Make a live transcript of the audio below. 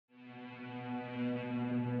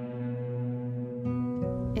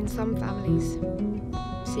In some families,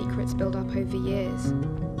 secrets build up over years,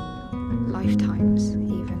 lifetimes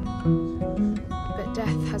even. But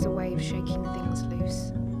death has a way of shaking things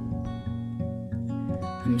loose.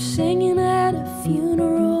 I'm singing at a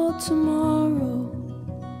funeral tomorrow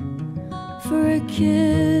for a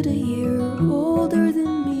kid a year older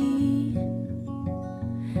than me.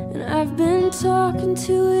 And I've been talking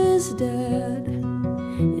to his dad.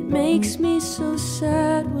 It makes me so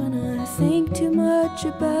sad when I think too much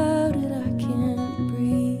about it, I can't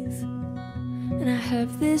breathe. And I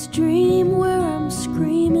have this dream where I'm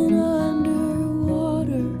screaming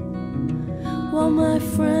underwater while my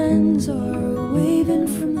friends are waving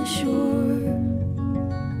from the shore.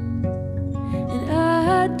 And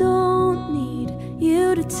I don't need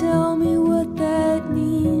you to tell me what that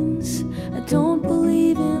means. I don't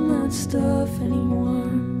believe in that stuff anymore.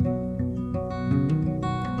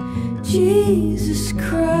 Jesus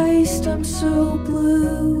Christ, I'm so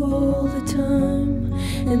blue all the time,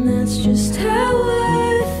 and that's just how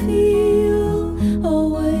I feel.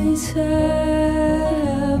 Always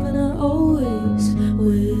have, and I always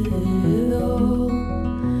will.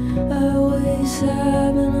 I always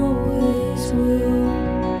have and always will.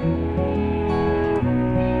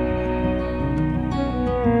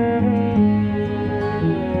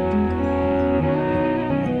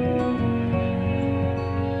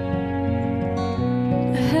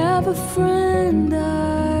 I have a friend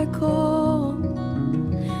I call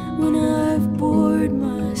when I've bored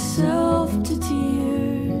myself to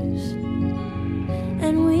tears,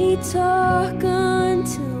 and we talk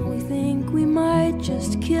until we think we might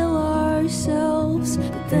just kill ourselves,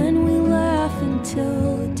 but then we laugh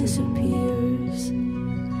until it disappears.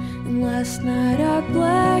 And last night I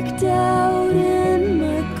blacked out in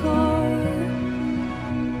my car,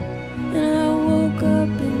 and I woke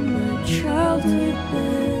up in my childhood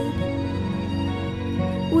bed,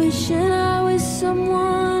 wishing I was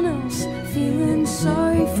someone else, feeling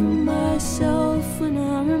sorry for myself when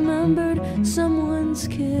I remembered someone's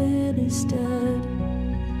kid is dead.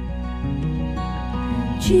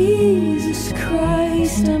 Jesus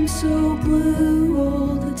Christ, I'm so blue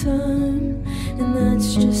all the time, and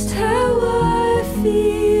that's just how I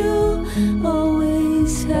feel.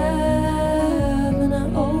 Always have, and I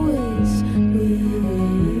always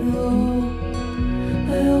will.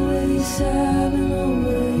 I always have and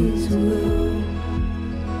always will.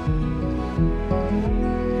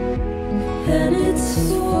 And it's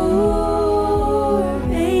 4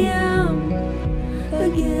 a.m.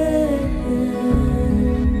 again,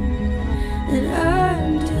 and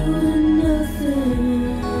I'm doing nothing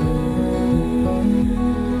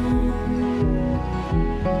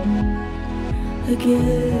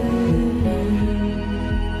again.